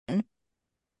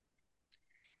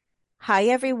Hi,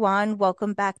 everyone.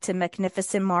 Welcome back to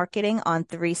Magnificent Marketing on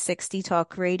 360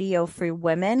 Talk Radio for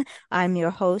Women. I'm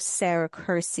your host, Sarah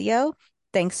Curcio.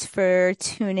 Thanks for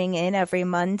tuning in every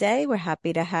Monday. We're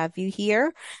happy to have you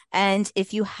here. And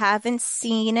if you haven't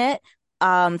seen it,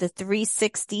 the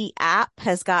 360 app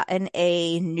has gotten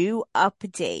a new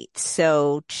update.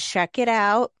 So check it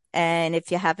out. And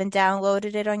if you haven't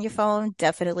downloaded it on your phone,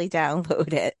 definitely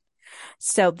download it.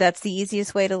 So that's the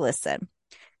easiest way to listen.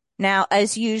 Now,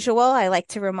 as usual, I like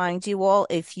to remind you all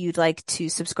if you'd like to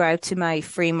subscribe to my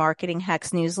free marketing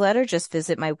hacks newsletter, just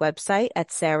visit my website at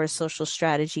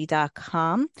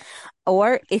sarahsocialstrategy.com.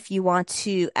 Or if you want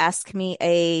to ask me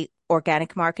a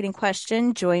organic marketing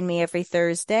question, join me every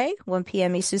Thursday, 1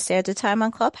 p.m. Eastern Standard Time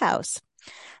on Clubhouse.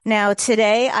 Now,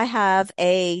 today I have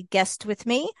a guest with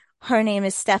me. Her name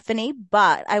is Stephanie,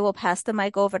 but I will pass the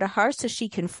mic over to her so she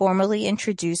can formally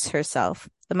introduce herself.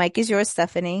 The mic is yours,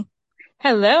 Stephanie.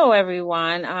 Hello,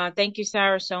 everyone. Thank you,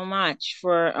 Sarah, so much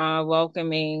for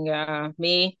welcoming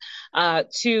me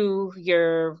to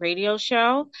your radio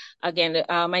show. Again,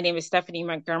 my name is Stephanie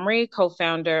Montgomery,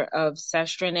 co-founder of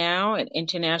Sestra Now, an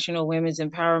international women's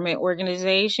empowerment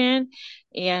organization.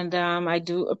 And I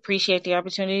do appreciate the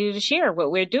opportunity to share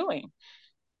what we're doing.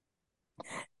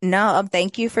 No,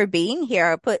 thank you for being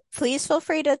here. But please feel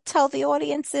free to tell the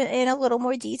audience in a little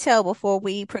more detail before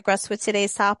we progress with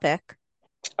today's topic.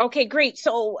 Okay, great.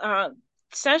 So,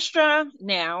 Sestra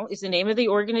Now is the name of the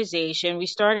organization. We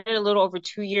started a little over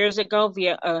 2 years ago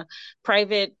via a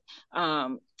private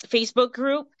Facebook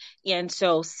group. And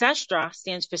so Sestra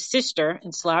stands for sister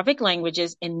in Slavic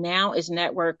languages, and now is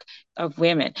network of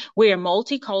women. We are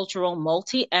multicultural,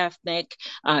 multi-ethnic,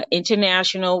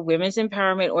 international women's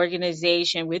empowerment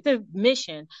organization with a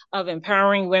mission of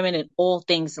empowering women in all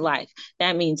things life.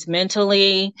 That means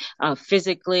mentally,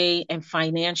 physically, and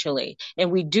financially.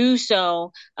 And we do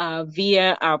so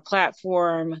via our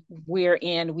platform,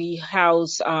 wherein we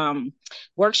house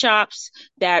workshops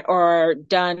that are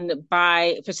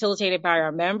facilitated by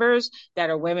our members that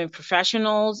are women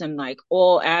professionals and like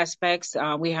all aspects.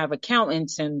 We have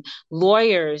accountants and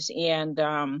lawyers and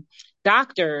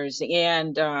doctors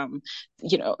and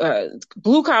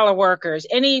blue collar workers,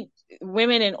 any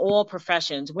women in all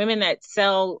professions, women that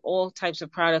sell all types of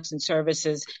products and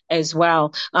services as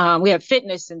well. We have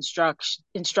fitness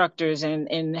instructors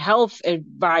and health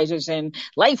advisors and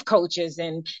life coaches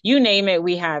and you name it,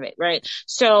 we have it, right?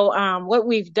 So what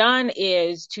we've done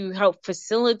is to help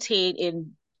facilitate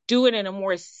and do it in a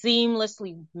more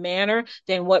seamlessly manner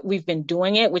than what we've been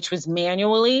doing it, which was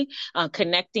manually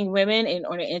connecting women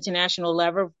on an international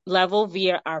level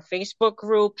via our Facebook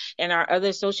group and our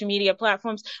other social media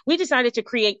platforms. We decided to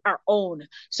create our own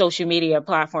social media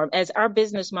platform as our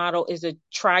business model is a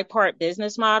tripart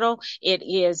business model. It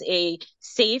is a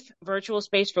safe virtual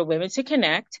space for women to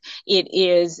connect. It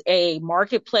is a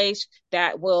marketplace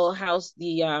that will house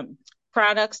the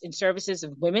products and services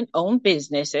of women-owned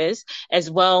businesses,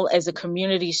 as well as a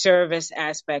community service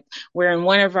aspect, where in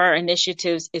one of our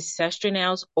initiatives is Sestra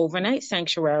Now's Overnight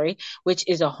Sanctuary, which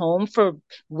is a home for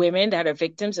women that are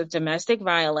victims of domestic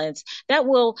violence that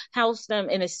will house them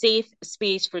in a safe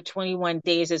space for 21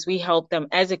 days as we help them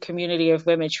as a community of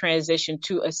women transition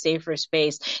to a safer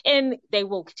space. And they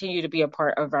will continue to be a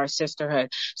part of our sisterhood.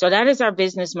 So that is our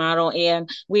business model. And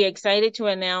we're excited to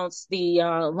announce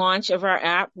the launch of our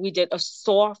app. We did a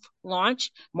soft launch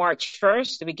March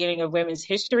 1st, the beginning of Women's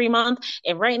History Month.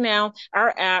 And right now,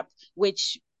 our app,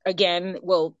 which again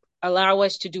will allow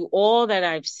us to do all that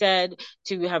I've said,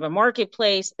 to have a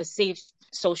marketplace, a safe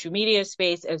social media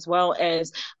space, as well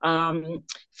as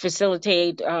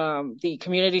facilitate the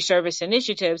community service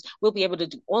initiatives. We'll be able to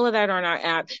do all of that on our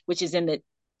app, which is in the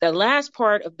last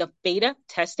part of the beta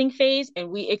testing phase,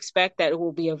 and we expect that it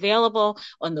will be available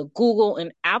on the Google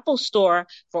and Apple store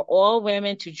for all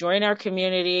women to join our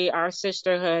community, our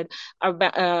sisterhood,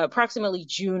 approximately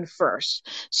June 1st.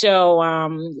 So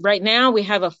right now we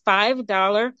have a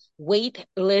 $5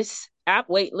 app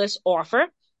waitlist offer.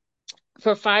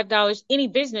 For $5, any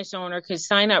business owner could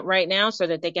sign up right now so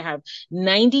that they can have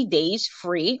 90 days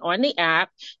free on the app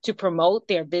to promote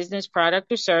their business,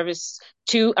 product, or service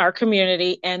to our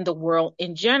community and the world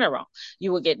in general.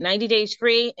 You will get 90 days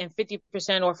free and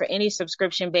 50% off for any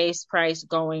subscription-based price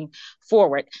going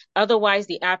forward. Otherwise,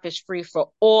 the app is free for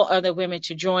all other women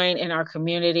to join in our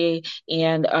community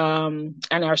and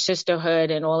our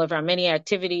sisterhood and all of our many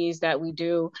activities that we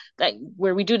do, like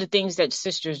where we do the things that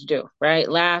sisters do, right?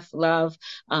 Laugh, love,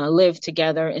 live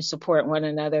together, and support one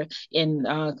another in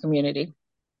community.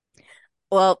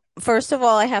 Well, first of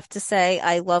all, I have to say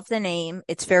I love the name.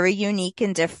 It's very unique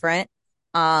and different.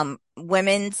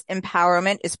 Women's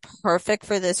empowerment is perfect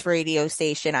for this radio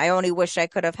station. I only wish I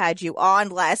could have had you on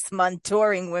last month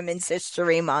during Women's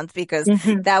History Month because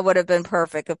Hmm. that would have been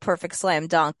perfect, a perfect slam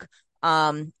dunk.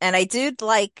 And I did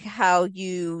like how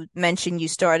you mentioned you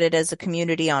started as a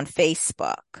community on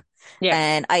Facebook. Yes.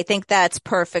 And I think that's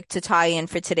perfect to tie in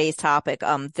for today's topic,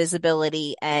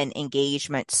 visibility and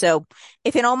engagement. So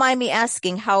if you don't mind me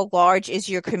asking, how large is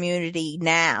your community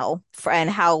now and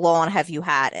how long have you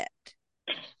had it?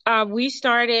 We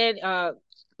started a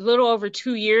little over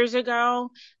 2 years ago.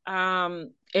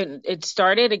 It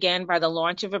started again by the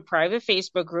launch of a private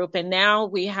Facebook group, and now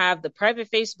we have the private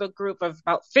Facebook group of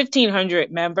about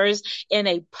 1,500 members and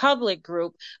a public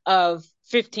group of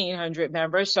 1,500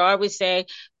 members. So I would say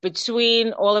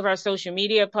between all of our social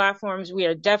media platforms, we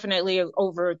are definitely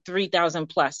over 3,000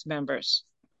 plus members.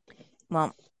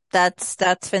 Well, that's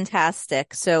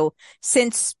fantastic. So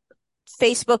since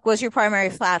Facebook was your primary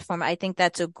platform, I think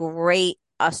that's a great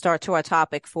start to our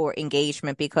topic for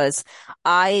engagement because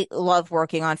I love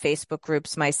working on Facebook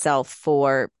groups myself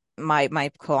for my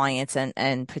clients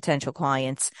and potential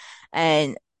clients.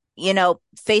 And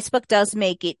Facebook does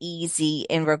make it easy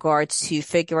in regards to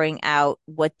figuring out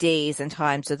what days and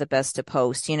times are the best to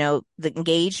post. The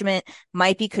engagement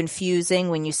might be confusing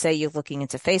when you say you're looking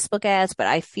into Facebook ads, but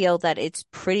I feel that it's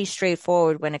pretty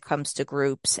straightforward when it comes to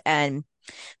groups. And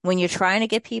when you're trying to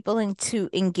get people to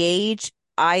engage,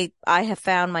 I have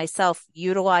found myself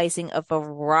utilizing a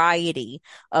variety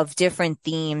of different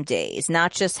theme days,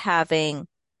 not just having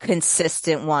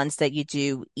consistent ones that you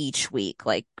do each week,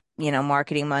 like,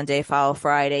 Marketing Monday, Follow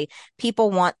Friday. People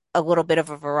want a little bit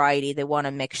of a variety. They want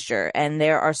a mixture. And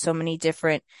there are so many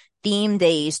different theme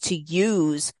days to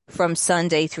use from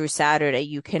Sunday through Saturday.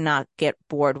 You cannot get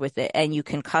bored with it and you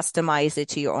can customize it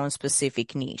to your own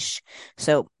specific niche.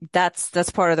 So that's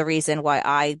part of the reason why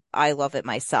I love it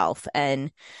myself.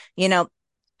 And, you know,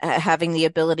 having the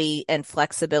ability and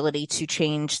flexibility to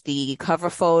change the cover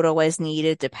photo as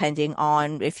needed, depending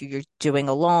on if you're doing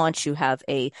a launch, you have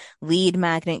a lead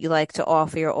magnet you like to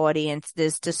offer your audience.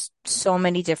 There's just so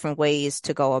many different ways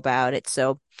to go about it.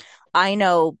 So I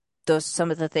know those some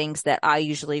of the things that I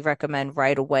usually recommend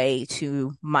right away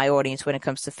to my audience when it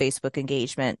comes to Facebook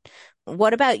engagement.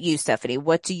 What about you, Stephanie?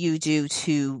 What do you do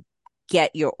to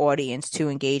get your audience to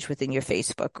engage within your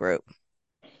Facebook group?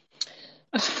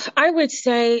 I would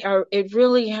say it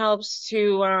really helps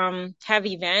to have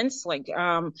events. Like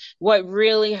what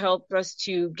really helped us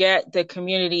to get the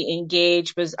community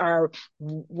engaged was our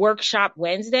workshop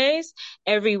Wednesdays.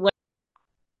 Every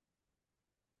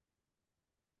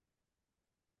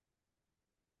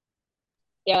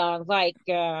like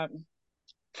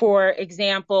for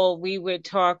example, we would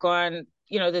talk on,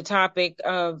 the topic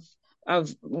of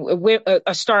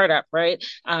a startup, right?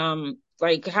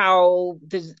 Like how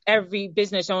does every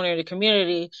business owner in the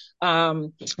community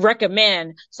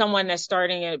recommend someone that's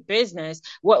starting a business?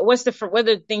 What are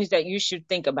the things that you should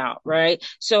think about, right?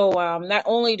 So not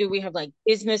only do we have like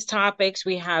business topics,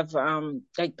 we have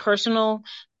like personal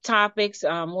topics,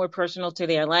 more personal to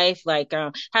their life, like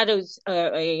how does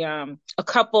a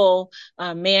couple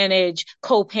manage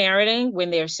co-parenting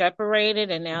when they're separated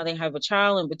and now they have a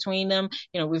child in between them.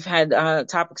 We've had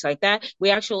topics like that. We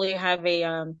actually have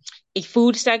a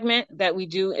food segment that we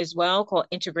do as well called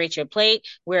Integrate Your Plate,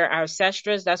 where our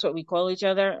sestras, that's what we call each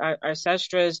other, our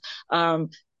sestras,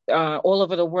 all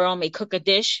over the world may cook a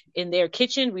dish in their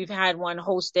kitchen. We've had one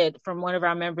hosted from one of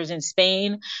our members in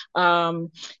Spain,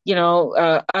 others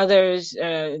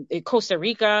in Costa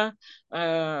Rica,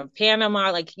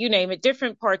 Panama, like you name it,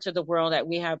 different parts of the world that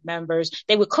we have members.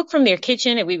 They would cook from their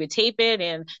kitchen and we would tape it.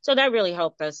 And so that really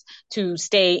helped us to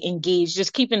stay engaged,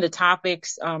 just keeping the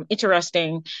topics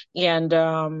interesting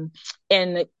and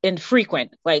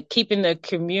frequent, like keeping the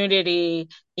community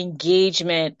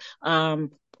engagement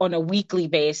on a weekly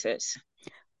basis.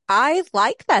 I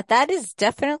like that. That is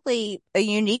definitely a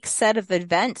unique set of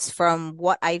events from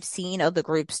what I've seen other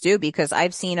groups do because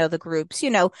I've seen other groups,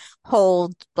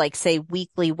 hold like say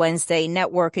weekly Wednesday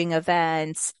networking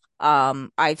events.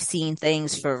 I've seen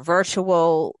things for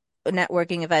virtual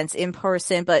networking events in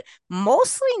person, but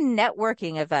mostly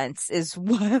networking events is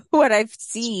what I've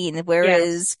seen, Yes.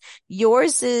 whereas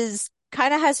yours is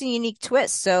kind of has a unique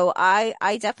twist. So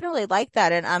I definitely like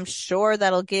that. And I'm sure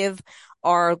that'll give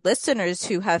our listeners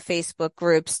who have Facebook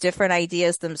groups different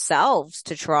ideas themselves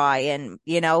to try and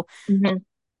Mm-hmm.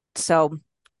 so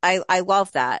I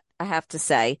love that, I have to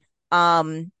say.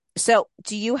 So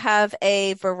do you have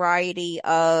a variety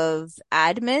of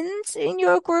admins in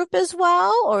your group as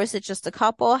well, or is it just a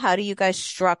couple? How do you guys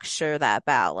structure that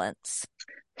balance?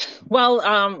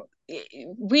 Well,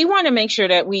 we want to make sure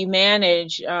that we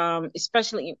manage,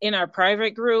 especially in our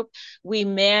private group, we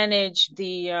manage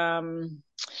the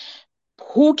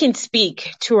who can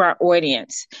speak to our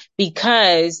audience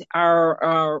because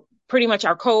our pretty much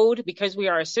our code, because we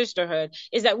are a sisterhood,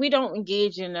 is that we don't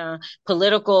engage in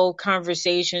political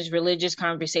conversations, religious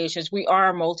conversations. We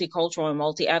are multicultural and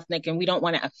multi-ethnic, and we don't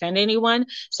want to offend anyone.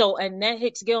 So Annette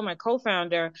Hicks Gill, my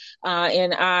co-founder,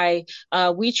 and I,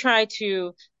 we try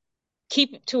to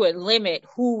keep to a limit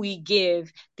who we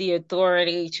give the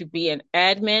authority to be an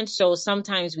admin. So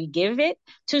sometimes we give it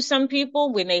to some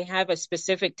people when they have a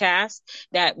specific task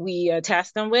that we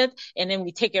task them with, and then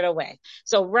we take it away.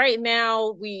 So right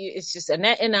now, it's just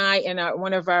Annette and I and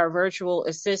one of our virtual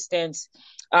assistants,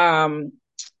 um,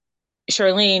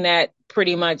 Charlene, that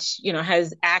pretty much,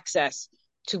 has access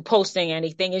to posting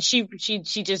anything. And she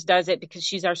just does it because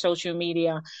she's our social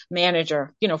media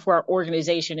manager, for our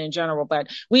organization in general. But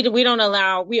we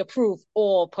we approve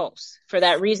all posts for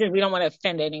that reason. We don't want to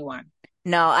offend anyone.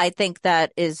 No, I think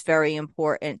that is very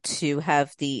important to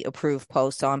have the approved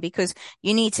posts on because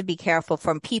you need to be careful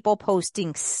from people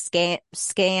posting spam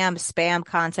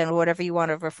content, or whatever you want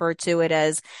to refer to it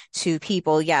as, to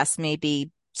people. Yes, maybe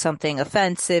something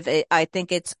offensive. I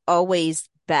think it's always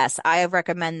best. I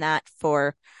recommend that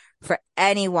for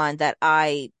anyone that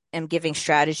I am giving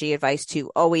strategy advice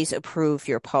to, always approve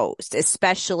your post,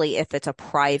 especially if it's a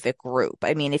private group.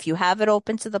 I mean, if you have it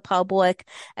open to the public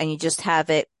and you just have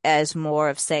it as more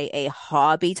of, say, a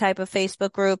hobby type of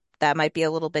Facebook group, that might be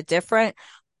a little bit different.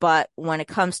 But when it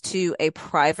comes to a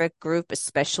private group,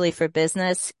 especially for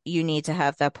business, you need to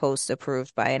have that post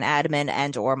approved by an admin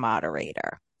and or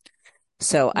moderator.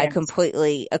 So Yes. I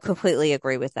completely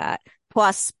agree with that.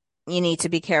 Plus, you need to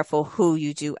be careful who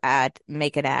you do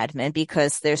make an admin,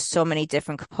 because there's so many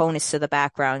different components to the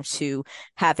background to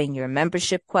having your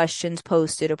membership questions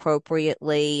posted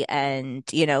appropriately, and,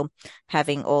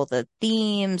 having all the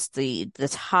themes, the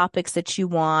topics that you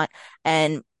want.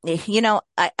 And,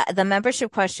 the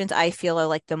membership questions, I feel, are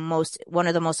like one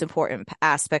of the most important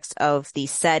aspects of the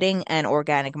setting and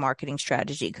organic marketing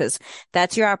strategy, because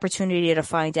that's your opportunity to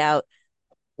find out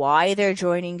why they're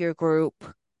joining your group,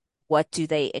 what do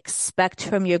they expect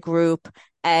from your group,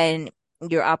 and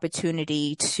your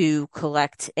opportunity to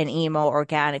collect an email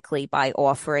organically by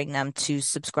offering them to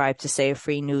subscribe to, say, a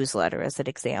free newsletter as an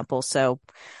example. So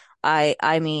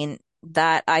I mean,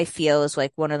 that I feel is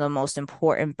like one of the most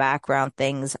important background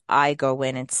things I go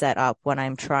in and set up when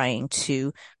I'm trying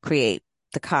to create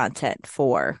the content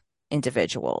for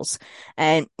individuals.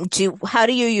 And how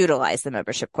do you utilize the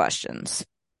membership questions?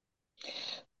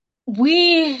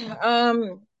 We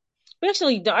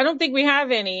actually, I don't think we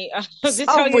have any, to Oh,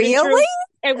 tell you the really? truth.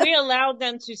 And we allowed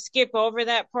them to skip over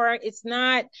that part. It's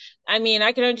not, I mean,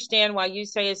 I can understand why you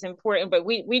say it's important, but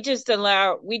we just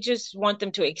want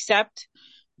them to accept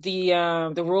the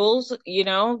rules,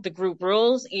 the group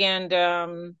rules.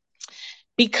 And,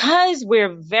 because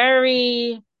we're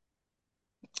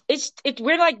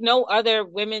like no other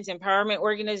women's empowerment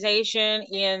organization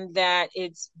in that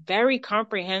it's very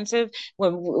comprehensive.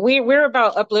 When we're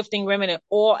about uplifting women in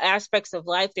all aspects of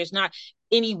life, there's not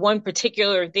any one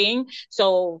particular thing.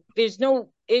 So there's no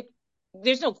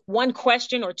one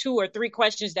question or two or three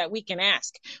questions that we can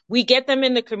ask. We get them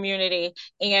in the community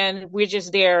and we're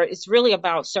just there. It's really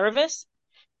about service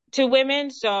to women.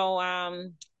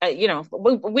 So,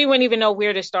 we wouldn't even know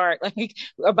where to start, like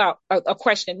about a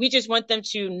question. We just want them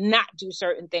to not do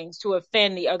certain things to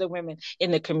offend the other women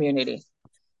in the community.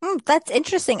 That's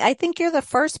interesting. I think you're the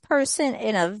first person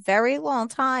in a very long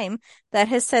time that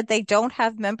has said they don't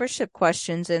have membership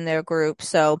questions in their group.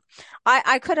 So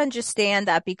I could understand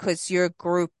that because your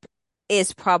group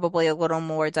is probably a little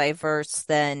more diverse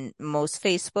than most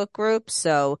Facebook groups.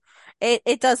 So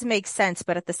it does make sense.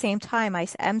 But at the same time, I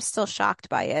am still shocked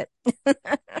by it.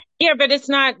 Yeah, but it's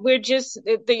not. We're just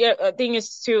the thing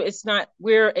is too. It's not.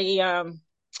 We're an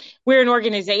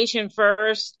organization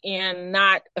first and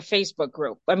not a Facebook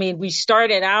group. I mean, we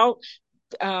started out,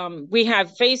 we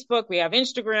have Facebook, we have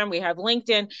Instagram, we have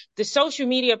LinkedIn. The social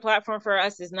media platform for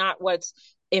us is not what's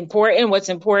important. What's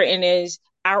important is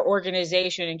our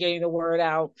organization and getting the word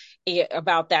out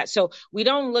about that. So we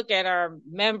don't look at our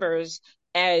members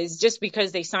as just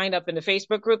because they signed up in the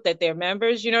Facebook group that they're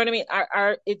members. You know what I mean?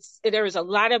 There is a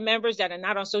lot of members that are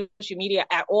not on social media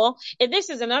at all. And this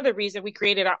is another reason we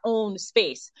created our own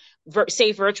space,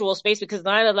 safe virtual space, because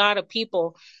not a lot of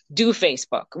people do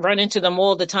Facebook, run into them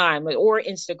all the time, or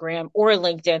Instagram or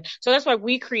LinkedIn. So that's why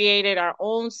we created our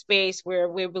own space where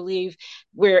we believe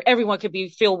where everyone could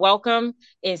feel welcome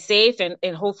and safe, and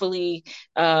hopefully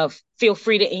feel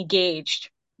free to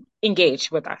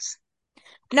engage with us.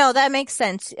 No, that makes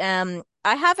sense. I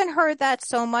haven't heard that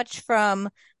so much from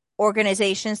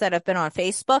organizations that have been on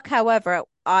Facebook. However,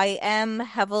 I am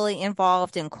heavily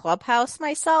involved in Clubhouse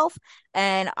myself,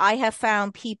 and I have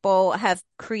found people have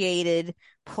created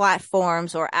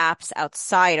platforms or apps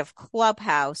outside of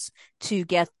Clubhouse to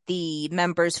get the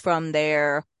members from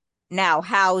their now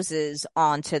houses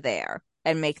onto there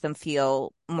and make them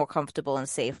feel more comfortable and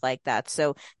safe like that.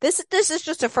 So this is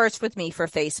just a first with me for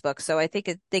Facebook, so I think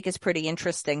it's pretty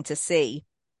interesting to see.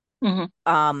 Mhm.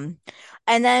 Um,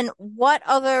 and then what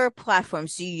other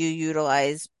platforms do you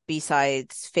utilize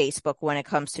besides Facebook when it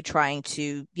comes to trying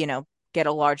to, get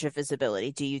a larger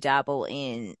visibility? Do you dabble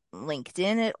in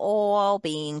LinkedIn at all,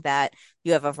 being that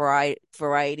you have a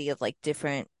variety of like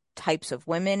different types of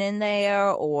women in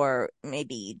there, or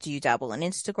maybe do you dabble in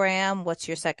Instagram? What's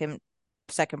your second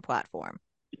platform?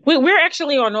 We're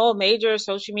actually on all major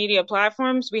social media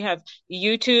platforms. We have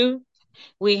YouTube,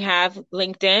 we have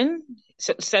LinkedIn,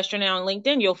 Session Now on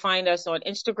LinkedIn. You'll find us on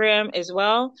Instagram as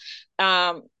well.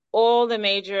 Um, all the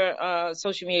major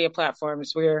social media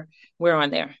platforms, we're on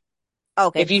there.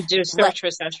 Okay. If you just Let search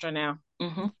for Session Now.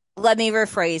 let me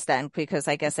rephrase then, because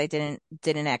I guess I didn't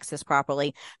access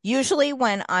properly. Usually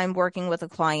when I'm working with a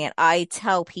client, I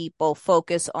tell people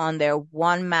focus on their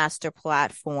one master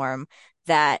platform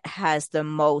that has the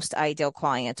most ideal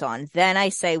clients on. Then I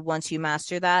say once you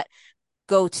master that,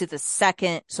 go to the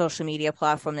second social media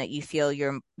platform that you feel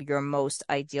your most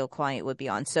ideal client would be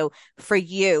on. So for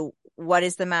you, what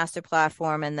is the master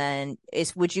platform? And then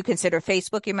would you consider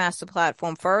Facebook your master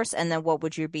platform first? And then what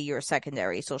would you be your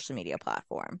secondary social media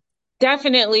platform?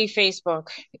 Definitely Facebook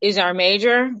is our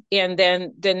major. And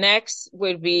then the next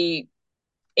would be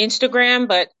Instagram,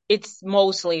 but it's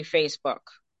mostly Facebook.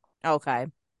 Okay.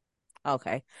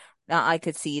 Okay. Now I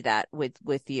could see that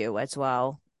with you as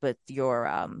well, with your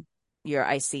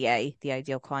ICA, the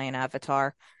ideal client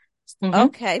avatar. Hmm.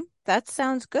 Okay, that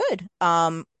sounds good.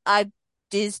 I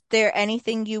is there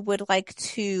anything you would like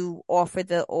to offer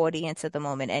the audience at the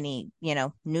moment? Any,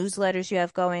 newsletters you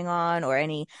have going on, or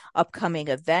any upcoming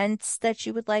events that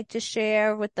you would like to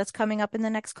share with that's coming up in the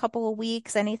next couple of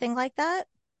weeks? Anything like that?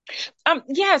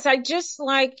 Yes, I just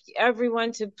like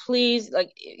everyone to please,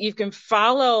 like, you can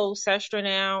follow Sestra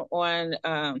now on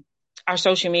our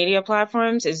social media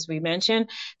platforms, as we mentioned.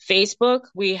 Facebook,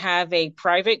 we have a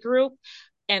private group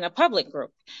and a public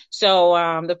group. So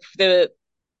the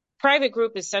private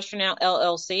group is Sessional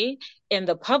LLC, and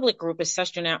the public group is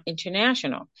Sessional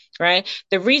International, right?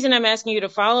 The reason I'm asking you to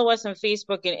follow us on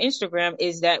Facebook and Instagram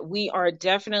is that we are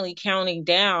definitely counting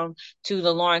down to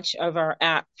the launch of our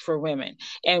app for women.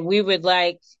 And we would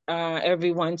like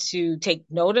everyone to take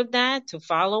note of that, to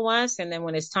follow us. And then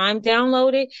when it's time,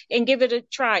 download it and give it a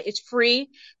try. It's free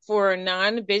for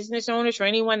non-business owners, for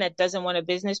anyone that doesn't want a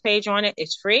business page on it.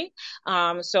 It's free.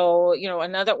 So,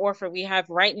 another offer we have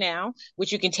right now,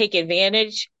 which you can take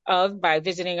advantage of by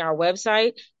visiting our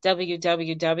website,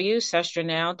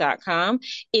 www.sestranow.com,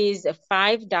 is a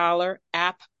 $5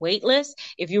 app waitlist.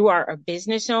 If you are a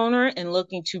business owner and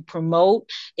looking to promote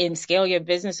and scale your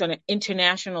business on an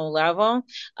international level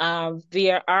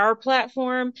via our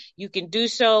platform, you can do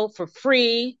so for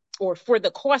free or for the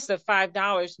cost of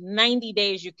 $5, 90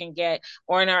 days you can get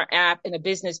on our app and a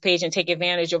business page and take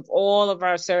advantage of all of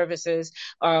our services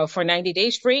for 90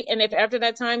 days free. And if after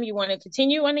that time you want to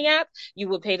continue on the app, you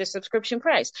will pay the subscription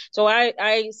price. So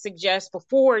I suggest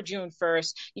before June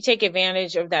 1st, you take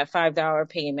advantage of that $5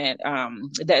 payment.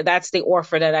 That's the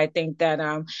offer that I think that,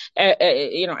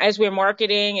 as we're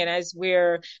marketing and as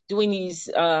we're doing these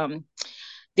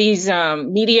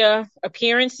media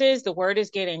appearances, the word is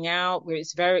getting out.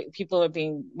 It's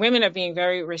women are being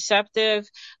very receptive,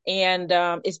 and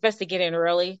it's best to get in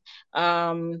early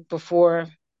before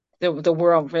the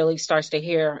world really starts to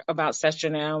hear about Sestra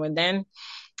now. And then,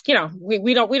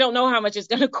 we don't know how much it's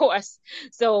going to cost.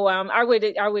 So I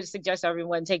would suggest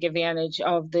everyone take advantage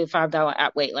of the $5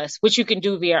 app waitlist, which you can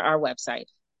do via our website.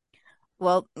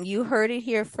 Well, you heard it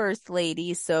here first,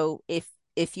 ladies. So if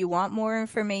you want more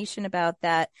information about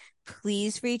that,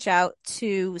 please reach out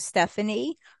to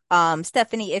Stephanie.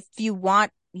 Stephanie, if you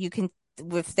want, you can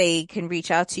if they can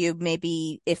reach out to you,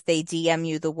 maybe if they DM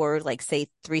you the word like say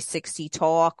 360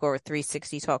 Talk or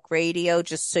 360 Talk Radio,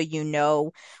 just so you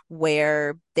know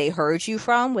where they heard you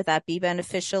from. Would that be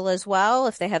beneficial as well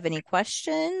if they have any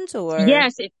questions or?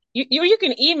 Yes, you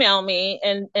can email me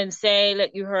and say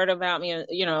that you heard about me,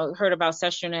 heard about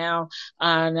Session Now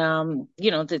on,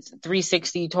 the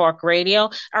 360 Talk Radio.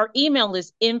 Our email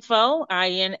is info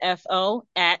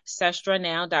at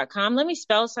sestranow.com. Let me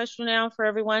spell Session Now for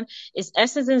everyone. It's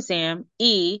S as in Sam,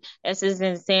 E, S as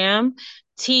in Sam,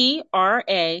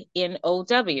 Tranow.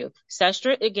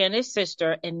 Sestra, again, is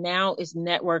sister, and now is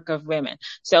network of women.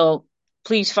 So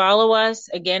please follow us.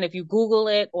 Again, if you Google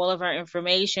it, all of our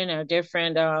information, our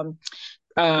different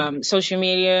social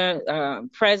media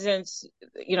presence,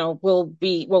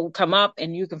 will come up,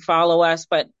 and you can follow us.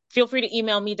 But feel free to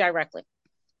email me directly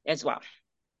as well.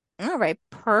 All right,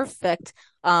 perfect.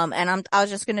 And I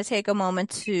was just going to take a moment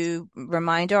to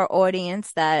remind our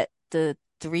audience that the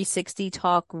 360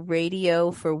 Talk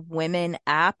Radio for Women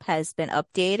app has been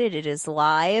updated. It is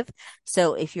live.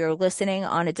 So if you're listening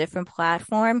on a different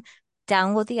platform,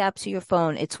 download the app to your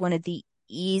phone. It's one of the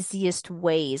easiest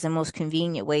ways and most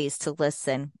convenient ways to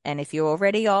listen. And if you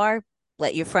already are,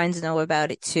 let your friends know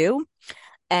about it too.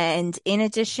 And in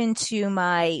addition to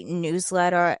my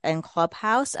newsletter and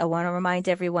Clubhouse, I want to remind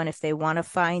everyone if they want to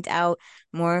find out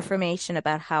more information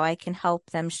about how I can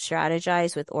help them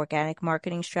strategize with organic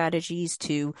marketing strategies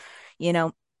to, you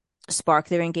know, spark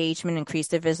their engagement, increase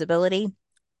their visibility,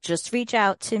 just reach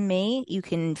out to me. You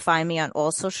can find me on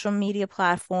all social media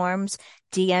platforms.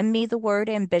 DM me the word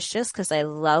ambitious because I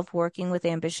love working with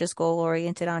ambitious,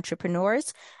 goal-oriented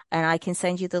entrepreneurs. And I can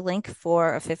send you the link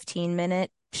for a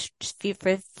 15-minute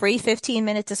free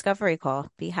 15-minute discovery call.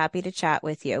 Be happy to chat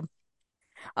with you.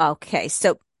 Okay,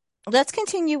 so let's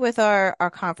continue with our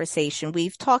conversation.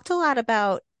 We've talked a lot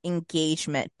about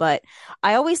engagement, but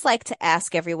I always like to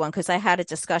ask everyone, because I had a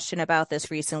discussion about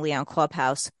this recently on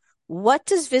Clubhouse. What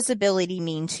does visibility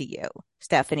mean to you,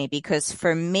 Stephanie? Because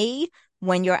for me,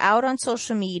 when you're out on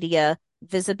social media,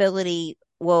 visibility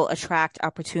will attract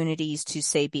opportunities to,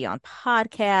 say, be on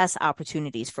podcasts,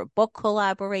 opportunities for book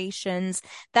collaborations.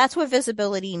 That's what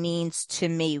visibility means to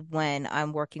me when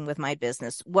I'm working with my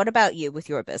business. What about you with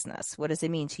your business? What does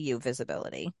it mean to you,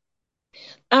 visibility?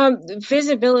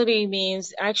 Visibility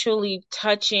means actually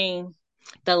touching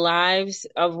the lives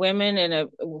of women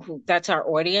that's our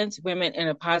audience, women in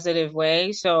a positive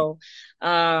way. So,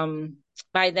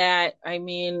 by that, I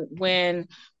mean, when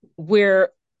we're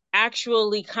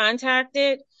actually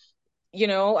contacted,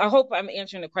 I hope I'm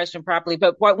answering the question properly,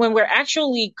 but when we're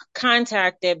actually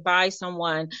contacted by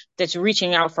someone that's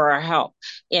reaching out for our help,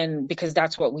 and because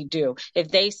that's what we do. If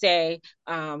they say,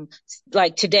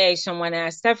 like today, someone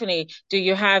asked Stephanie, do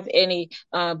you have any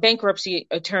bankruptcy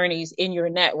attorneys in your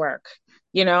network?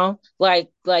 Like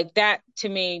that to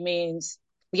me means,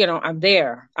 I'm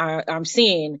there, I'm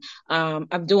seeing,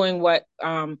 I'm doing what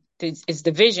is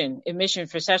the vision and mission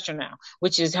for Session Now,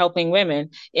 which is helping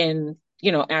women in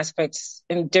aspects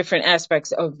in different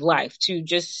aspects of life to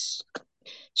just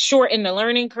shorten the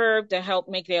learning curve to help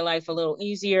make their life a little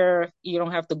easier. You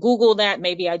don't have to Google that.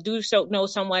 Maybe I do know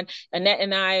someone. Annette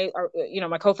and I are,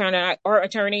 my co-founder and I are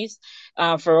attorneys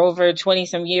for over 20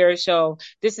 some years. So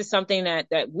this is something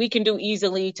that we can do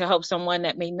easily to help someone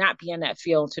that may not be in that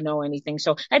field to know anything.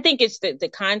 So I think it's the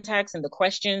contacts and the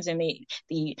questions and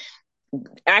the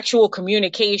actual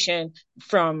communication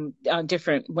from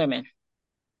different women.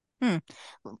 Hmm.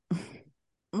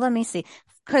 Let me see.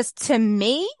 Because to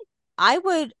me, I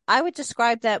would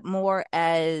describe that more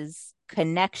as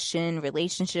connection,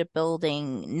 relationship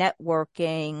building,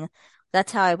 networking.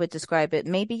 That's how I would describe it.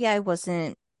 Maybe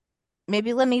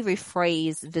let me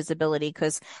rephrase visibility,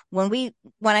 because when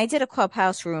I did a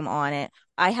Clubhouse room on it,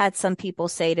 I had some people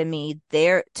say to me,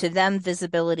 to them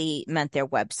visibility meant their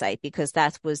website because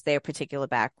that was their particular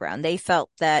background. They felt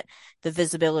that the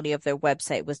visibility of their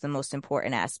website was the most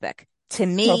important aspect. To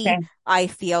me, Okay. I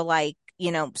feel like,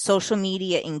 social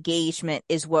media engagement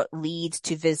is what leads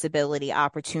to visibility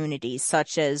opportunities,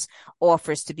 such as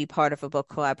offers to be part of a book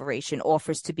collaboration,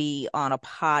 offers to be on a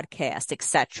podcast,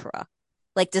 etc.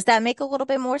 Like, does that make a little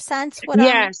bit more sense what I'm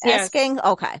Yes, yes. asking?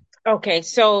 Okay. Okay.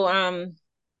 So,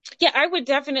 yeah, I would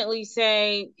definitely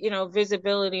say,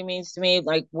 visibility means to me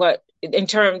like what in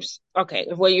terms, okay,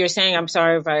 what you're saying, I'm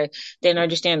sorry if I didn't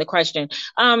understand the question.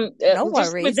 No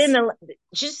Just within worries.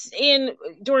 just in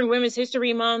during Women's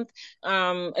History Month,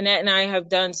 Annette and I have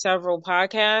done several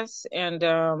podcasts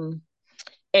and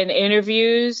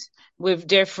interviews with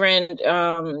different,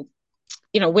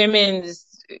 women's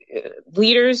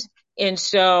leaders. And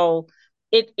so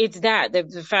it's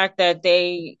the fact that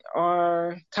they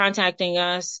are contacting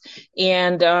us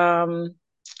and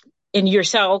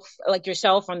yourself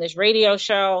on this radio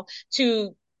show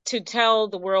to tell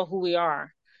the world who we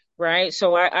are, right?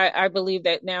 So I believe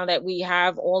that now that we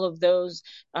have all of those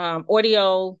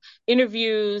audio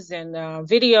interviews and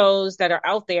videos that are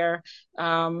out there,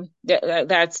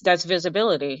 that's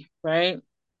visibility, right?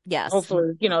 Yes.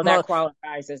 Hopefully, that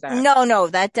qualifies as that. No,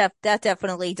 that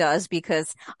definitely does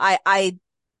because I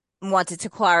wanted to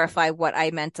clarify what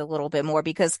I meant a little bit more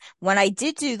because when I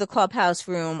did do the clubhouse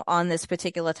room on this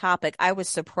particular topic, I was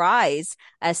surprised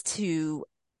as to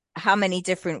how many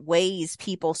different ways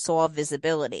people saw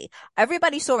visibility.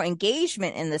 Everybody saw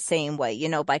engagement in the same way,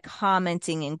 by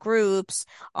commenting in groups,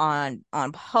 on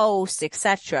posts,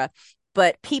 etc.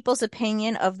 But people's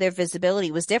opinion of their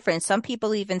visibility was different. Some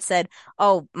people even said,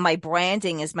 "Oh, my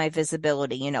branding is my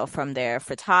visibility," from their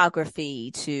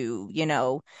photography to,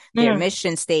 their Mm.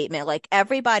 mission statement. Like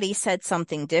everybody said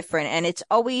something different. And it's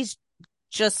always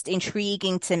just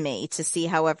intriguing to me to see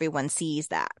how everyone sees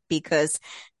that because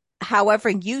however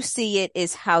you see it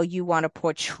is how you want to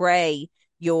portray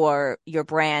your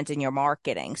brand and your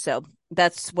marketing. So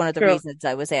that's one of the True. reasons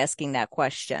I was asking that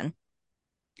question.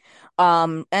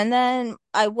 And then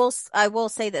I will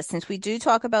say this, since we do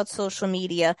talk about social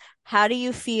media, how do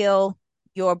you feel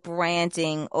your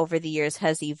branding over the years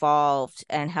has evolved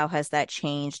and how has that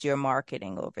changed your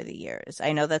marketing over the years?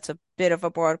 I know that's a bit of a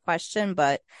broad question,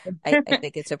 but I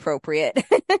think it's appropriate.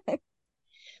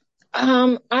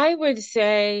 I would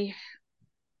say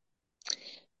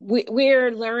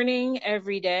we're learning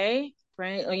every day,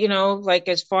 right? Like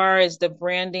as far as the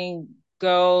branding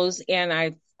goes, and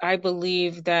I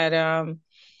believe that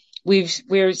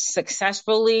we're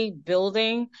successfully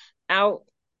building out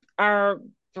our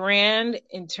brand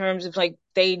in terms of like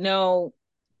they know,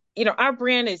 our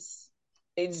brand is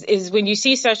when you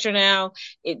see Session Now,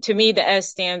 to me the S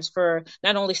stands for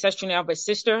not only Session Now but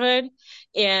sisterhood,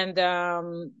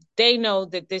 and they know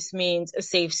that this means a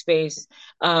safe space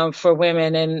for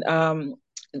women, and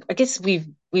I guess we've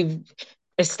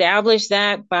established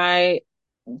that by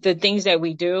the things that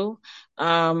we do,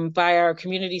 by our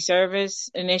community service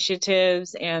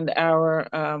initiatives and our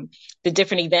the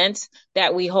different events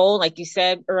that we hold. Like you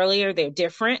said earlier, they're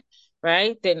different,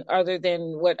 right? Than other than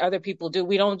what other people do.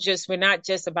 We're not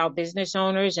just about business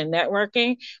owners and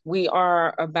networking. We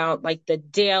are about like the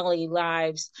daily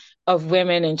lives of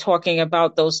women and talking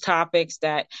about those topics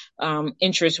that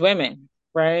interest women,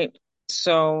 right?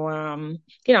 So,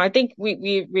 I think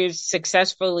we've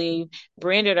successfully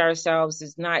branded ourselves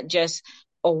as not just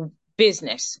a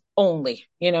business only,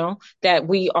 that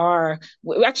we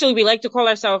like to call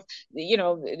ourselves,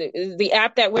 the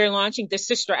app that we're launching, the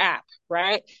sister app,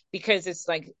 right? Because it's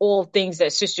like all things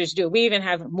that sisters do. We even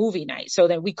have movie night so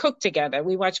that we cook together,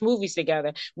 we watch movies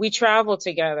together, we travel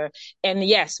together, and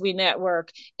yes, we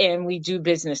network and we do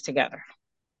business together.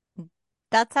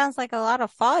 That sounds like a lot of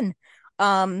fun.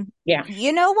 Yeah.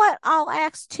 You know what? I'll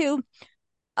ask too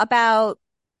about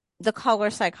the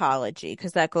color psychology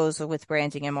because that goes with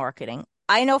branding and marketing.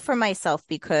 I know for myself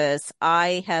because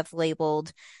I have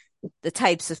labeled the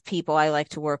types of people I like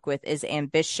to work with as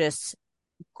ambitious,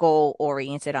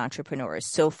 goal-oriented entrepreneurs.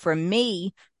 So for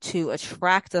me to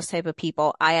attract those type of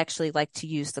people, I actually like to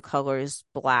use the colors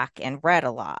black and red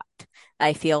a lot.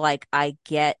 I feel like I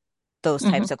get those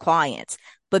Mm-hmm. types of clients.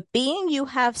 But being you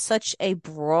have such a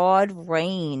broad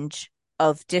range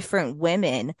of different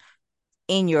women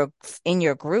in your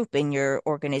group, in your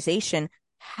organization,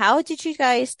 how did you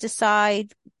guys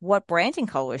decide what branding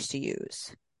colors to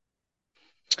use?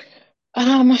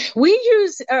 We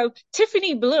use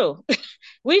Tiffany blue.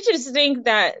 We just think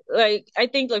that, like, I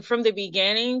think, like, from the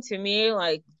beginning, to me,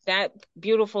 like, that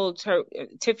beautiful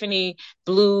Tiffany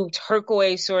blue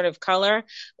turquoise sort of color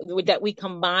that we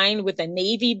combine with a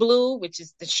navy blue, which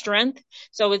is the strength.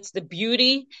 So it's the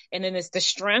beauty and then it's the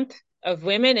strength of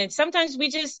women. And sometimes we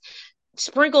just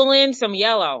sprinkle in some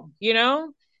yellow,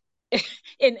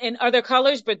 in other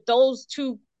colors, but those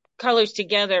two colors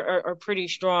together are pretty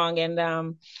strong. And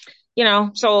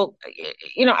so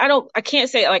I can't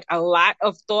say like a lot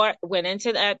of thought went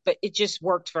into that, but it just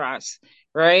worked for us,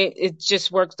 right? It just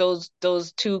worked.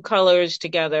 Those two colors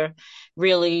together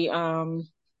really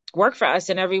work for us,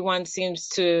 and everyone seems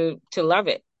to love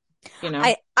it.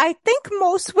 I think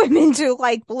most women do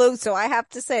like blue, so I have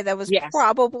to say that was Yes.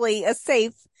 probably a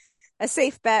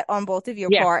safe bet on both of your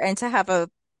Yeah. part and to have a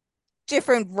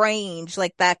different range,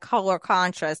 like that color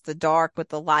contrast, the dark with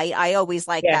the light. I always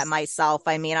like that Yes. myself.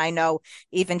 I mean, I know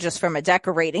even just from a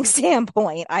decorating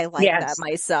standpoint, I like that Yes.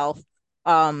 myself.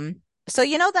 So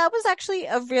that was actually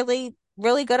a really,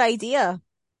 really good idea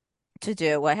to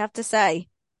do, I have to say.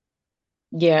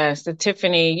 Yes. The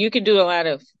Tiffany. You could do a lot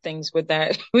of things with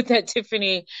that with that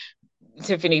Tiffany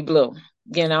blue.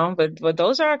 But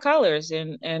those are our colors,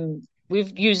 and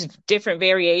we've used different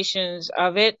variations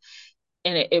of it,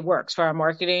 and it works for our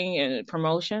marketing and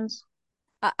promotions.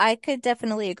 I could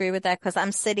definitely agree with that because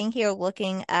I'm sitting here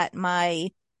looking at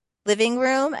my living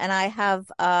room and I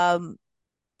have a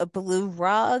blue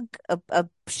rug, a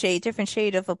shade, different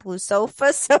shade of a blue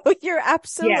sofa. So you're Yeah.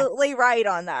 absolutely right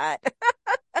on that.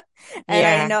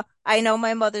 And Yeah. I know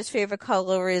my mother's favorite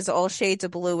color is all shades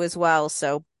of blue as well.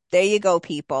 So there you go,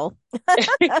 people.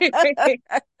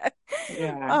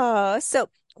 Yeah. So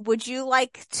would you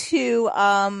like to,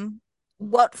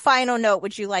 what final note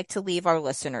would you like to leave our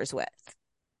listeners with?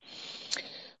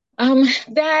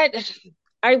 That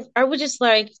I would just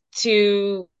like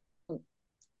to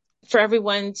for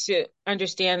everyone to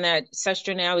understand that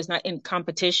Sestra now is not in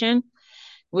competition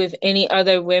with any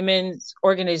other women's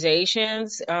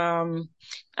organizations.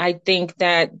 I think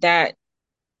that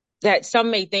some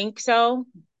may think so,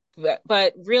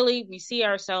 but really we see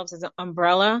ourselves as an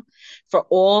umbrella for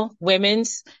all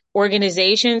women's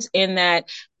organizations in that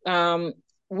um,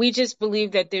 we just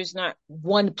believe that there's not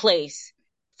one place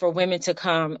for women to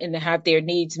come and to have their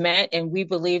needs met. And we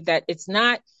believe that it's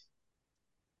not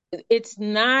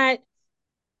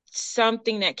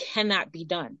something that cannot be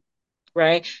done,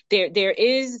 right? There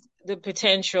is the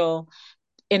potential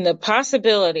and the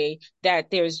possibility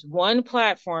that there's one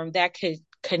platform that could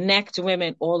connect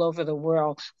women all over the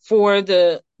world for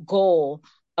the goal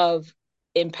of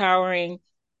empowering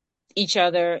each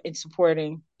other and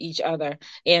supporting each other.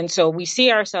 And so we see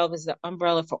ourselves as the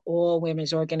umbrella for all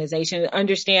women's organizations.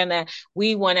 Understand that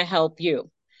we want to help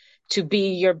you to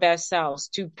be your best selves,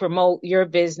 to promote your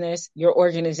business, your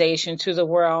organization to the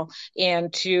world,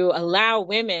 and to allow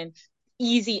women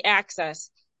easy access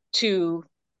to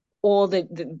all the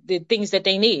things that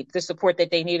they need, the support that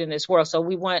they need in this world. So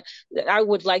I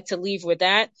would like to leave with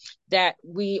that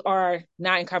we are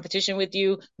not in competition with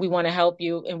you. We want to help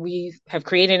you, and we have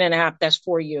created an app that's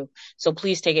for you. So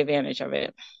please take advantage of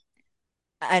it.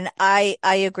 And I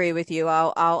agree with you.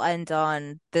 I'll end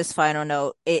on this final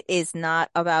note. It is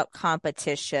not about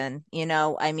competition.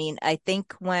 I mean, I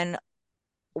think when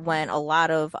a lot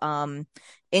of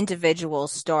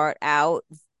individuals start out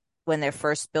when they're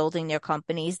first building their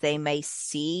companies, they may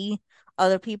see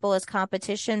other people as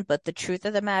competition, but the truth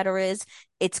of the matter is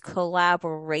it's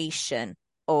collaboration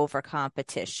over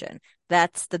competition.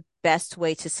 That's the best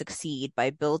way to succeed by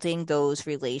building those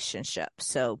relationships.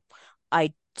 So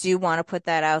I do want to put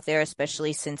that out there,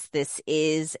 especially since this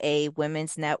is a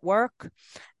women's network.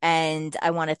 And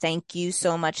I want to thank you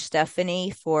so much,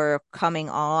 Stephanie, for coming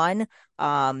on.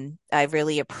 I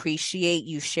really appreciate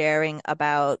you sharing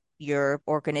about your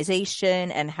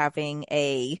organization and having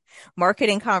a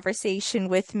marketing conversation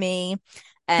with me.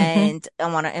 Mm-hmm. And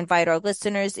I want to invite our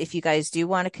listeners, if you guys do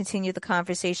want to continue the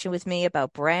conversation with me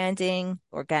about branding,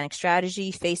 organic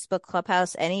strategy, Facebook,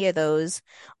 Clubhouse, any of those,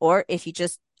 or if you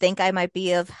just think I might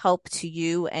be of help to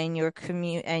you and your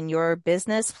and your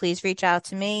business, please reach out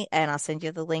to me and I'll send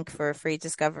you the link for a free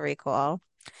discovery call.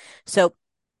 So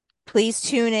please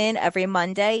tune in every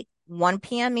Monday, 1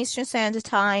 p.m. Eastern Standard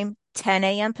Time, 10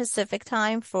 a.m. Pacific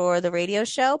Time for the radio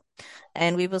show.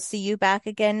 And we will see you back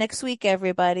again next week,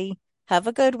 everybody. Have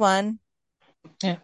a good one. Yeah.